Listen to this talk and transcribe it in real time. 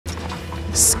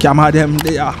Scammer them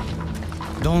there.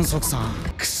 ドンソクさん。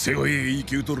くせ弱い E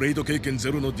級とレイド経験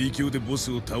ゼロの D 級でボ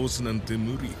スを倒すなんて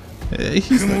無理。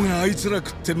雲があいつら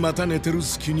食ってまた寝てる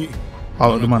隙に。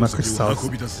Oh, the mana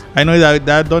crystals. I know that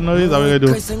I don't know this. I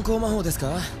do. 先行魔法です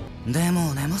か？で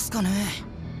も寝ますかね。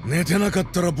寝てなか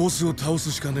ったらボスを倒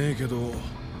すしかねえけど。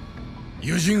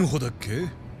ユジンホだっけ？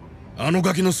あの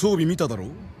ガキの装備見ただろ？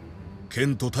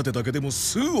剣と盾だけでも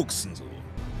数億すんぞ。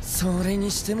それ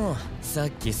にしてもさっ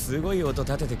きすごい音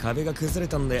立てて壁が崩れ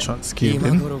たんで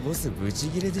今頃ボスブチ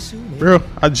ギレでしょうね。 Bro,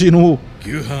 I know.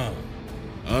 牛ハ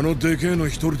ン、あのでけえの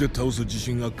一人で倒す自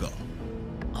信あっか？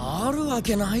あるわ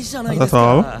けないじゃないです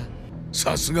か。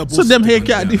さすがボス。 So them here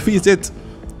can't defeat it.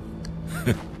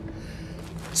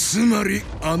 つまり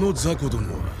あの雑魚ど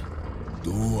もは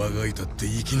どうあがいたって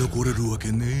生き残れるわ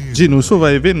けねえ。 Gino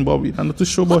surviving, but we don't to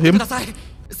show about him. Bro,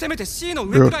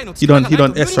 he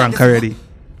done S rank already.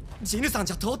 ジヌさん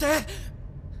じゃ到底。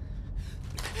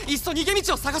いっそ逃げ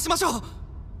道を探しましょう。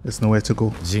 There's nowhere to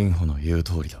go. ジンホの言う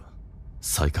通りだ。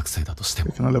再覚醒だとしても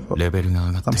Can I level up? レベルが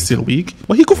上がってい I'm る。 still weak.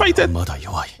 But he could fight it. まだ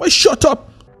弱い。Why shut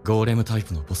up? ゴーレムタイ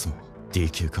プのボスも D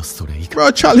級かそれ以下。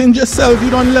 Bro, challenge yourself. You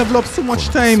don't level up so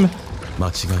much time. 間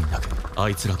違いなくあ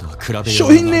いつらとは比べよう Show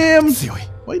his が name. 強い。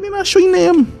 Why didn't I show his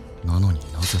name? なのに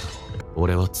なぜだ。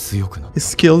俺は強くなった。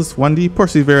 His skills, 1D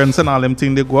perseverance and all them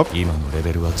things they go up. 今のレ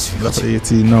ベルはLevel 18。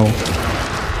 18 now.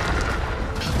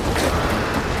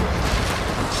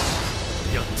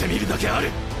 やってみるだけある。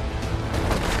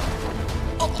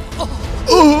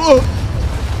Oh,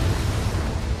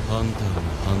 ハンターが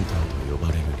ハンターと呼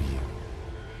ばれる理由。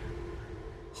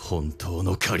本当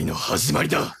の狩りの始まり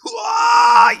だ。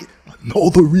 why? Now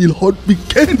the real hunt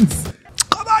begins.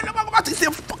 Come on, I'm about to say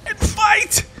fucking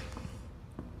fight.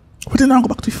 But then I'll go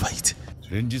back to fight.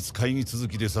 連日会議続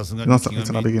きでさすが You に know 気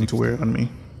something's が gonna めい begin て to き wear た。 on me.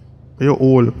 But you're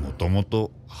old. もとも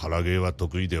と腹芸は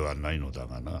得意ではないのだ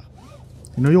がな。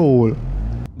 You know you're old.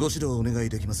 ご指導お願い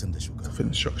できませんでしょうか。 For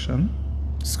instruction.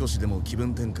 少しでも気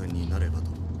分転換になれば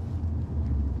と。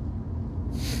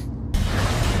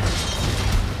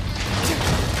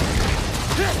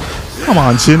 Come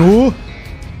on, Chino.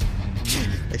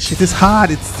 That shit is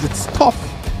hard. It's tough.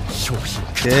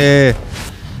 Yeah.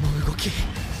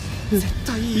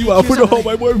 You want to put how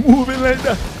my boy moving like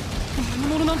that?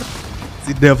 It's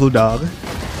the devil dog.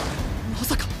 ま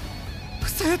さか不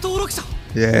正登録者。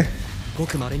 Yeah. ご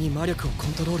く稀に魔力をコ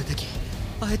ントロールでき、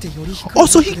あえてより低い Oh,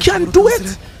 so he can do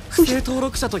it? 不正登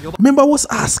録者と呼ば Remember I was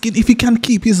asking if he can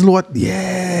keep his load.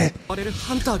 Yeah. れる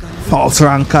ハンターがいる。 False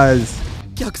rankers.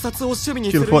 虐殺を趣味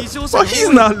にす Kill る for. 異常者 But he's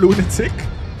not lunatic.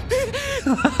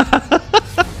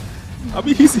 I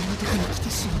mean, he's. 来て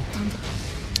しまったんだ。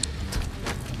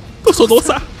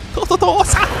 Tosa.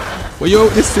 Well, you're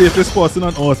the safest person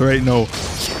on earth right now.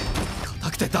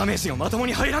 硬くてダメージがまとも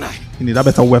に入らない。 You need a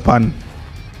better weapon.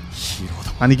 ヒーロー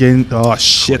だ。 And again, oh これ以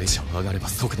shit. 上上がれば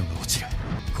速度が落ちる。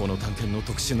この探検の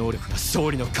特殊能力が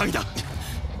勝利の鍵だ。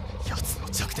奴の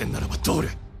弱点ならば通る。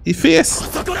 He face.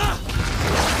 そこだ。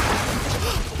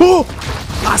 Oh,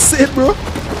 that's it, bro.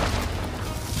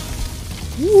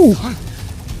 Ooh,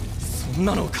 そん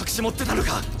なのを隠し持ってたの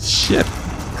か。 shit.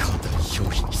 簡単に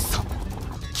表皮に3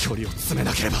距離を詰め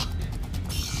なければ。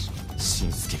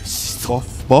新スキル思想。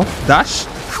 Buff, dash.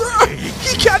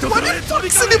 He can't run it.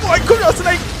 Silly boy, come out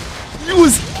tonight.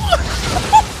 Use.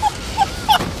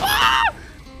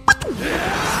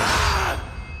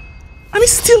 And he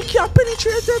still can't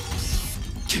penetrate it.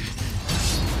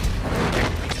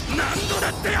 何度だ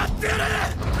ってやってやる。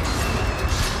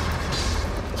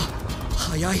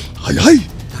早い。早い。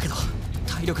だけど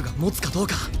体力が持つかどう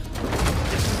か。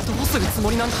どうするつ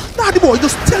もりなんだ。 Nah, the boy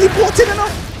just teleported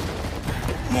enough.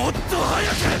 もっと早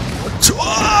く。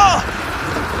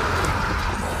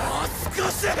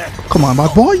 Come on,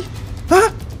 bad boy. Huh?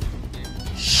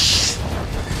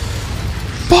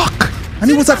 Fuck.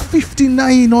 And he was at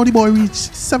 59. Now the boy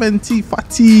reached 70.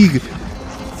 Fatigue.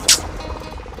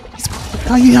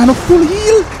 He had a full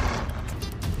heal.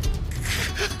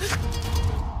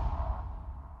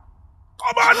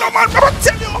 Come on, no man. I'm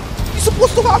tell you. He's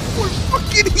supposed to have full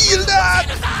fucking heal, dad.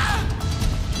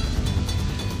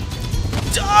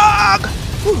 Dog.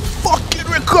 Full fucking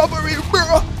recovery,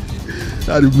 bro.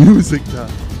 That music, dog.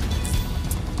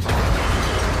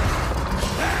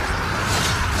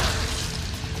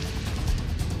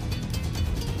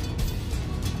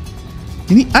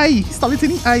 In the eye. Stop it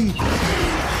in the eye.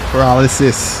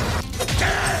 Paralysis.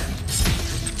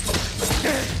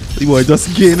 The boy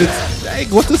just gain it. Hey,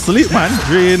 go to sleep, man.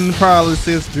 Drain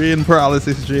paralysis, drain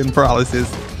paralysis, drain paralysis.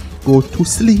 Go to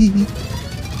sleep.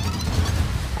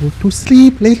 Go to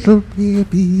sleep, little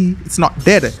baby. It's not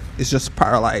dead. It's just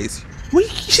paralyzed.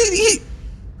 Wait,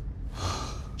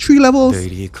 levels. デイ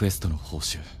リークエストの報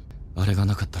酬あれが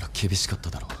なかったら厳しかった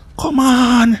だろう。 Come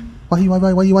on.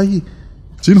 Why?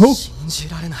 Jinho? 信じ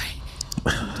られない。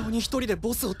本当に一人で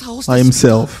ボスを倒して By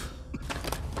himself.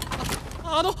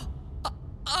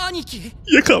 兄貴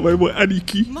You can't my boy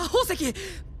Aniki. 魔法石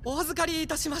お預かりい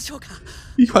たしましょうか。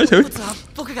 He's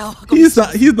僕が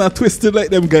not twisted like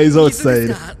them guys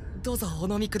outside. どうぞお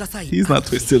飲みください。 He's not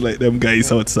twisted like them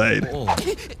guys outside. こ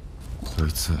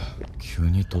いつ急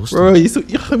にどうした Bro,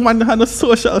 man had no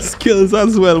social skills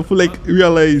as well for like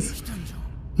realize.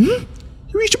 You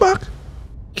reach back.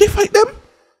 Can you fight them?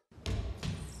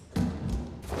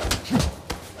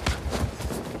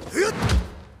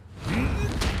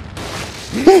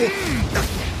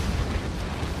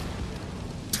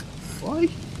 Why?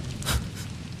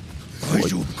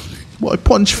 Boy,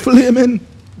 punch flaming.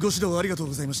 ご指導ありがとう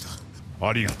ございました。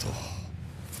ありがとう。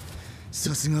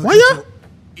さすが Why ya?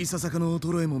 いささかの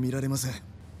衰えも見られません。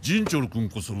ジンチョル君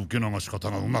こそ受け流し方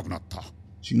がうまくなった。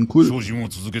 Jinkul. 精進を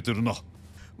続けてるな。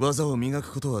技を磨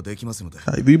くことはできますので。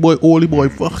Ivy boy, Holy boy,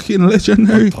 fucking ハン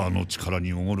legendary. ターの力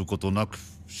におごることなく、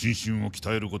心身を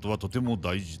鍛えることはとても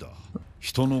大事だ。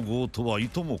人の業とはい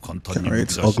とも簡単にむ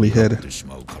き出しになってし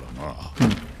まうからな。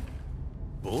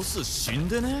ボス死ん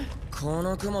でね。こ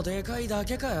の雲でかいだ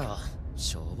けかよ。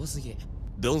しょぼすぎ。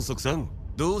ドンソクさん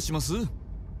どうします？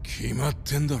決まっ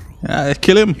てんだろ。 Yeah,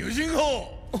 kill him. 友人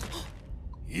砲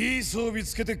いい装備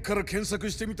つけてっから検索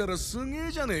してみたらすげ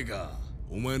えじゃねえか。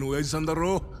お前の親父さんだ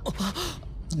ろ。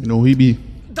 You know he be.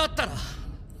 だったら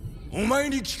お前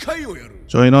に機械をやる。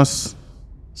 Join us.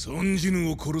 孫ジヌ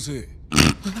を殺せ。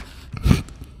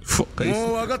 Fuck, guys. も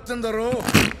う分かってんだろ。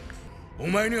お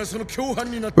前にはその共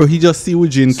犯になって。 Bro, he just see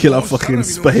Ujin kill a fucking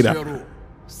spider.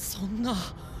 そんな。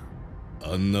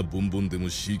あんなボンボンでも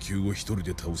C 級を一人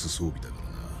で倒す装備だからな。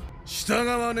従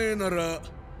わねえなら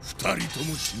二人と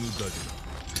も死ぬだ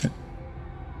けだ。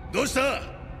どうした？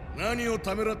何を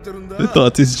ためらってるんだ？ I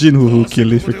thought it's Jinwoo who killed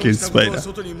the freaking spider.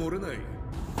 外に漏れない。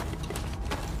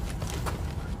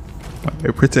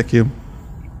 I protect him.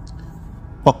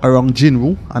 Fuck around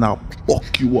Jinwoo and I'll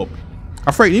fuck you up.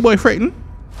 I frighten you, boy, frighten.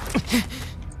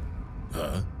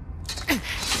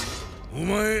 お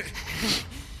前、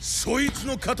そいつ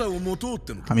の肩を持とうっ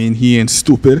てのか。 I mean, he ain't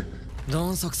stupid. ド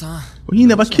ンソクさん。 But he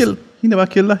never killed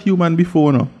a human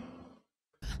before, no.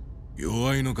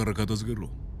 弱いのから片付けろ。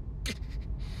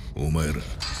お前ら、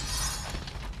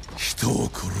人を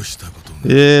殺したことが。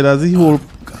 Yeah, that's the whole.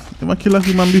 Never killed a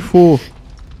human before.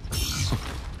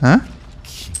 Huh?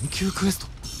 緊急クエスト。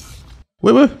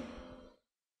 Wait.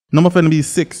 Number of enemies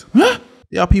 6. Huh?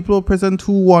 There are people present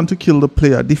who want to kill the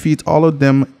player. Defeat all of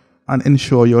them and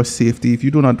ensure your safety. If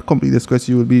you do not complete this quest,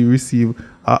 you will be receive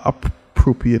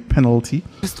appropriate penalty.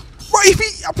 Right, if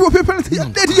he appropriate penalty, you're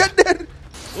dead.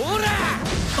 おら。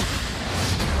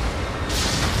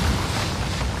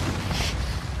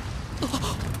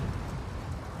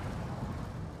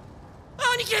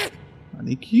兄貴。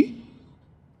 Aniki?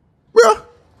 Bruh,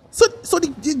 so the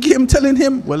game telling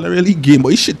him, well, not really game, but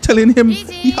he shit telling him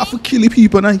he have to kill the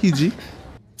people now, Hiji.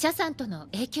 チャさんとの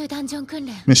永久ダンジョン訓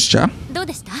練 Miss Cha? どう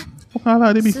でした？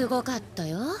 This すごかった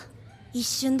よ。一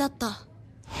瞬だった。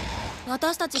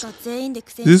私たちが全員で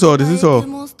苦戦 is all, this is した all.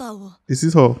 モンスターを This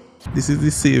is how. This is the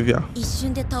savior. 一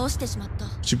瞬で倒してしまった。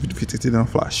 She defeated in a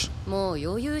flash. もう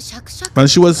余裕しゃくしゃく。 And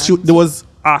they was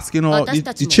asking her,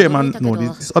 the chairman, no,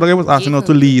 this other guy was asking her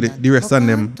to lead the rest of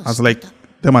them as like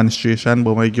demonstration,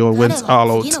 but my girl 彼 went all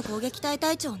は out. 次の攻撃隊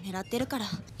隊長を狙ってるから。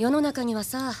世の中には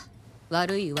さ、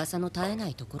悪い噂の絶えな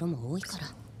いところも多いから。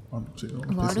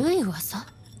悪い噂？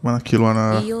 Wanna kill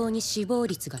one. 異様に死亡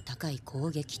率が高い攻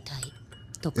撃隊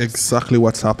とか。 Exactly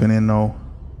what's happening now.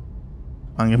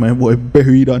 And get my boy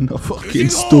buried on the fucking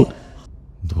stone.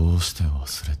 どうして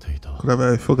忘れていた。 Could have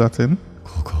I forgotten?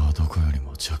 ここはどこより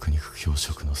も弱肉強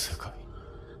食の世界。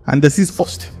 And this is そ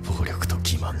して暴力と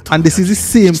欺瞞と。 and this is the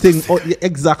same thing,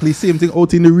 exactly same thing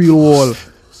out in the real world.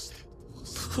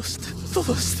 どうし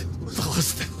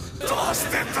て。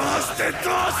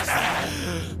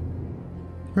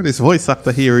Well, this voice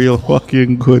actor here real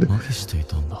fucking good. 麻痺してい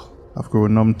たんだ。 I've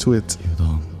grown numb to it. 油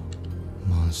断、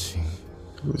慢心、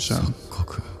 Lucian.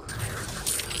 覚。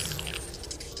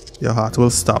 Your heart will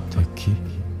stop. 敵？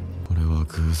これは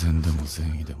偶然でも善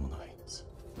意でもない。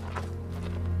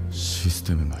シス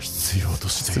テムが必要と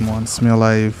している。 Someone wants me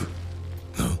alive.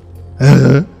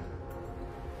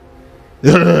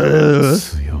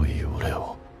 強い俺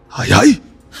を。早い。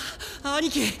兄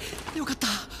貴、よかった。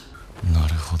な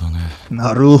るほどね。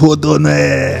なるほど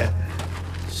ね。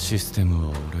システム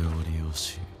は俺を利用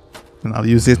し、 And I'll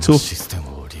use it too. システ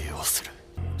ムを利用する。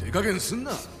手加減すん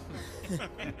な。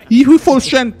 He went full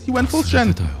strength. He went full 忘れ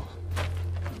strength. てたよ。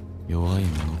弱い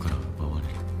ものから奪われ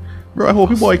る。 Bro, I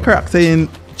hope your boy character ain't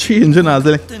changing as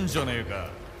well. ってんじゃねえか。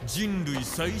人類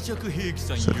最弱兵器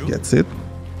さん So よ。 he gets it.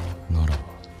 なら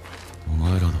お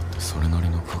前らだってそれなり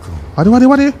の覚悟。 What?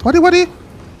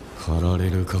 駆られ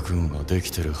る覚悟ができ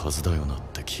てるはずだよなっ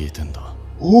て聞いてんだ。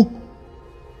 Oh.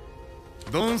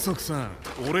 ドンソクさん、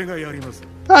俺がやります。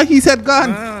 Ah, he said gun.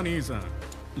 なあ兄さん、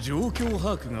状況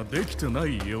把握ができてな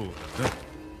いようだ。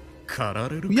駆ら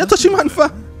れる Yatoshi man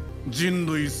fa. 人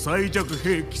類最弱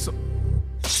兵器さ。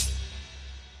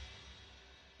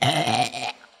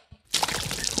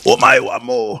Oh my one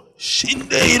more.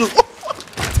 Shindeiru.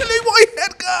 Tell you boy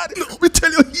head guard. We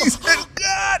tell you he's head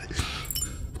guard.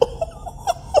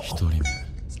 一人目。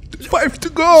 5 to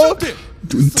go.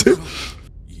 Dunte.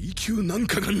 EQ なん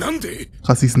かがなんで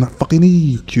Cause he's not fucking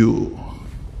EQ.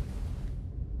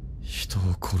 人を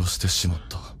殺してしまっ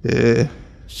た。 Yeah.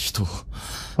 人を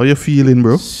How you feeling,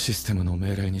 bro? システムの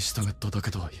命令に従っただ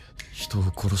けとはいえ人を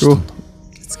殺した Bro, んだ。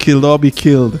 it's killed or be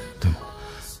killed. でも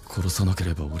殺さなけ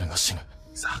れば俺が死ぬ。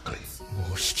 Exactly. も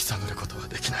う引き下げることは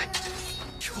できない。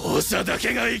強者だ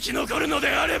けが生き残るので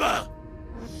あれば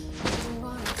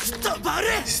スタバレ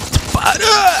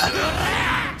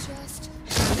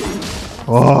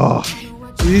Oh,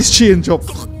 he's change up.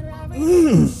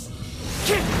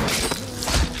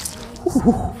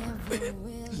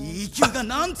 EQ が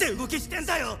なんて動きしてん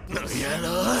だよ。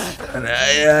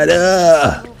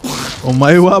 Oh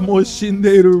my one more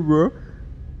Shindeiru, bro.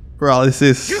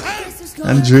 Paralysis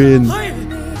and drain.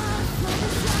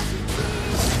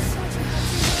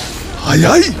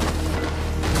 Aye.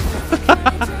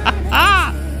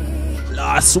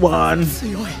 Last one.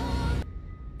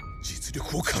 実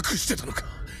力を隠してたのか。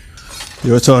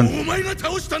 Your turn. お前が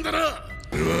倒したんだな。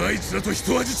俺はあいつらと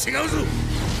一味違うぞ。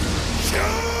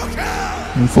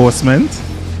 Enforcement.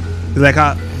 It's like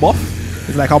a buff.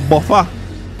 It's like a buffer.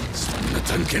 そんな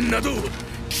探検など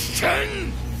危険。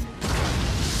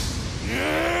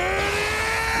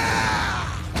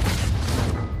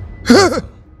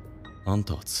あん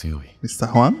たは強い。 Mr.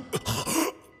 Juan.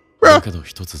 だけど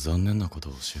一つ残念なこと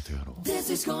を教えてやろう。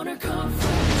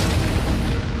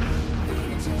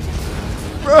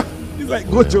 Bruh, he's like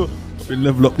Gojo. We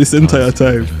level up this entire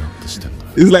time. レベルアップしてんだ。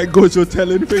 It's like Gojo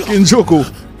telling freaking Joko.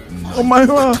 Oh my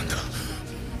god.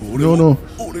 No, no.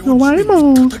 No, why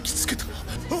no? 叩きつけた。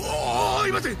お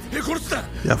い待て、殺すな。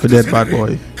 Yeah, for that bad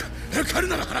boy. 彼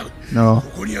なら払う。 No. こ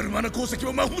こにあるマナ鉱石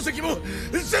も魔法石も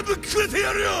全部くれて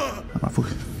やるよ。 I'm a fool.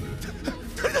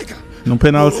 足りないか。 No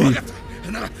penalty. 分かっ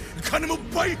たなら金も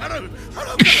倍払う。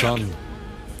3度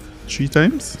 3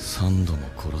 times? 3度も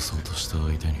殺そうとした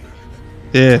相手に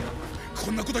Yeah.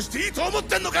 こんなことしていいと思っ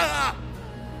てんのか。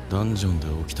ダンジョンで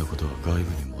起きたことは外部に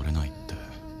漏れないって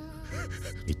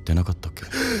言ってなかったっけ。て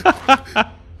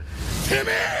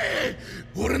めえ、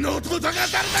俺の弟が誰だか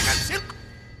知る。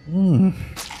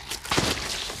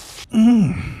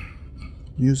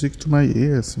Music to my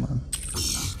ears, man.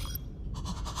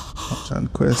 Dungeon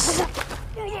quest.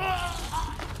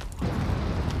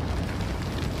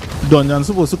 Dungeon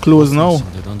supposed to close now.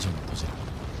 でダンジョンが閉じる。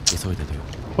急いで出よう。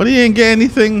 But he ain't get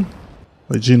anything.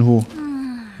 But Jinho.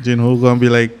 Jinho gonna be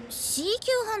like, C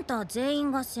級ハンター全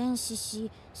員が戦死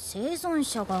し、生存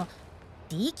者が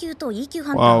D 級と E 級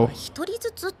ハンターが一人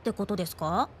ずつってことです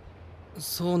か？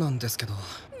そうなんですけど。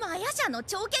マヤ社の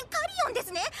長剣カリオンで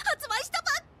すね。発売した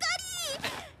ばっか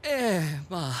り。ええ、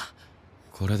まあ。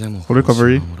これでも for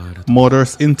recovery. 報酬がもらえると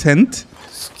Murderous intent.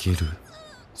 スキル、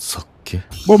殺気、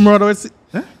 But murderous.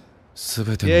 Eh? す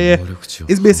べて Yeah, の yeah. 能力値を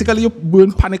It's basically you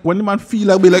burn panic when the man feel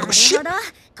like be like, oh, shit.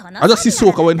 I just see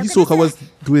Soka when Hisoka was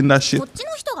doing that shit. こっち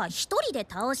の人が一人で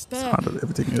倒して、 Handle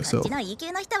everything こっ yourself. ちの E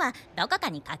級の人はどこか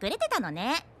に隠れてたの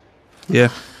ね。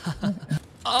Yeah.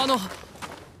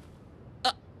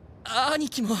 兄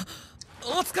貴も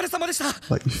お疲れ様でした。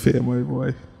 Like fair, my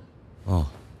boy. ああ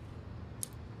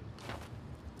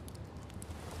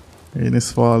Rain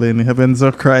is falling. Heavens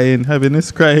are crying. Heaven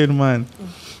is crying, man.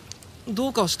 ど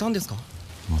うかしたんですか？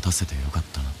待たせてよかっ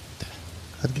たなって。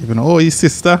 I'd given oh, his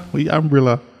sister, we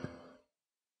umbrella.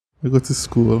 We go to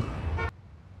school.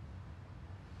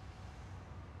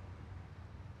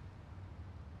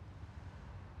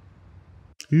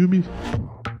 You be.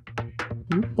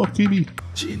 You fucky be.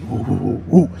 Gene,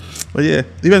 ooh. But yeah,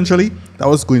 eventually that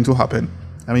was going to happen.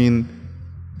 I mean,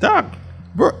 that,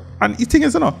 bro, and the thing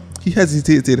is, you know, he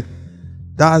hesitated.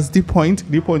 That's the point.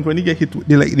 The point when he get hit with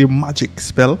the magic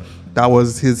spell, that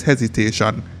was his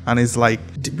hesitation. And it's like,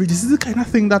 this is the kind of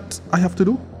thing that I have to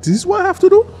do. This is what I have to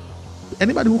do.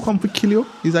 Anybody who come to kill you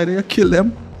is either you kill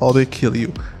them or they kill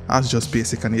you. as just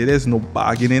basic, and there's no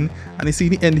bargaining. And you see,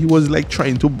 in the end, he was like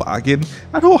trying to bargain.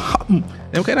 And don't happen.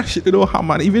 Them kind of shit don't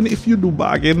happen. Even if you do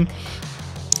bargain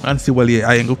and say, well, yeah,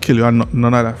 I ain't gonna kill you and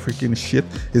none of that freaking shit,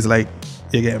 it's like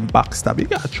you're getting backstabbed. You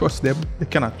can't trust them. You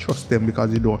cannot trust them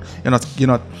because you're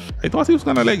not. I thought he was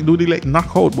gonna like do the like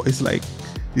knockout, but it's like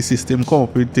the system come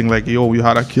up with thing like, yo, you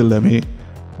had to kill them, eh?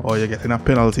 Or you're getting a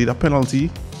penalty. The penalty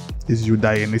is you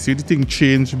dying. You see the thing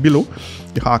change below,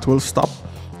 your heart will stop.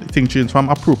 The thing change from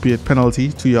appropriate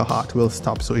penalty to your heart will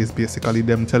stop. So it's basically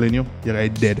them telling you you're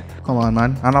right dead. Come on,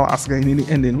 man. And I'll ask in the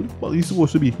ending, what are you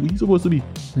supposed to be? Who are you supposed to be?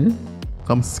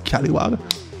 Come scallywag,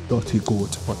 dirty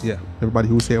goat. But yeah, everybody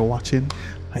who's here watching,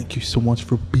 thank you so much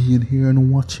for being here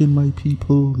and watching, my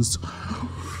peoples.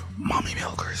 Mommy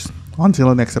milkers. Until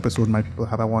the next episode, my people,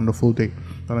 have a wonderful day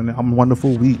and a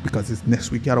wonderful week, because it's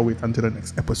next week. You gotta wait until the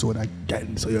next episode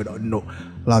again, so you don't know.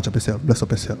 Large up yourself, bless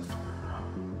up yourself.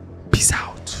 Peace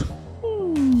out.